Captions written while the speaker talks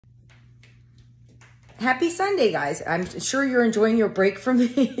Happy Sunday, guys. I'm sure you're enjoying your break from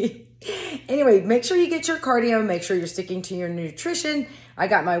me. Anyway, make sure you get your cardio. Make sure you're sticking to your nutrition. I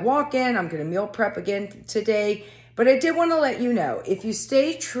got my walk in. I'm going to meal prep again today. But I did want to let you know, if you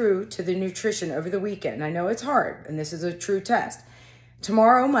stay true to the nutrition over the weekend, I know it's hard, and this is a true test.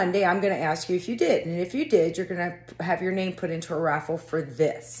 Tomorrow, Monday, I'm going to ask you if you did. And if you did, you're going to have your name put into a raffle for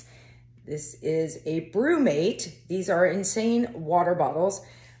this. This is a BrewMate. These are insane water bottles.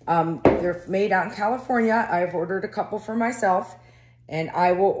 They're made out in California. I've ordered a couple for myself, and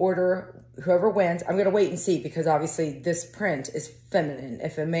I will order whoever wins. I'm going to wait and see because obviously this print is feminine.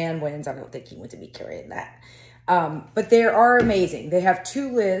 If a man wins, I don't think he would be carrying that. But they are amazing. They have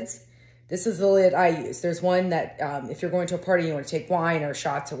 2 lids. This is the lid I use. There's one that if you're going to a party, you want to take wine or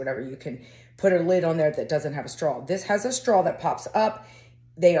shots or whatever, you can put a lid on there that doesn't have a straw. This has a straw that pops up.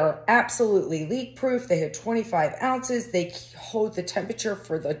 They are absolutely leak proof. They have 25 ounces. They hold the temperature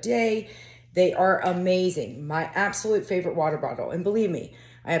for the day. They are amazing. My absolute favorite water bottle. And believe me,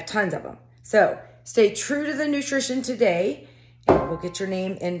 I have tons of them. So stay true to the nutrition today, and we'll get your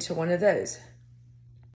name into one of those.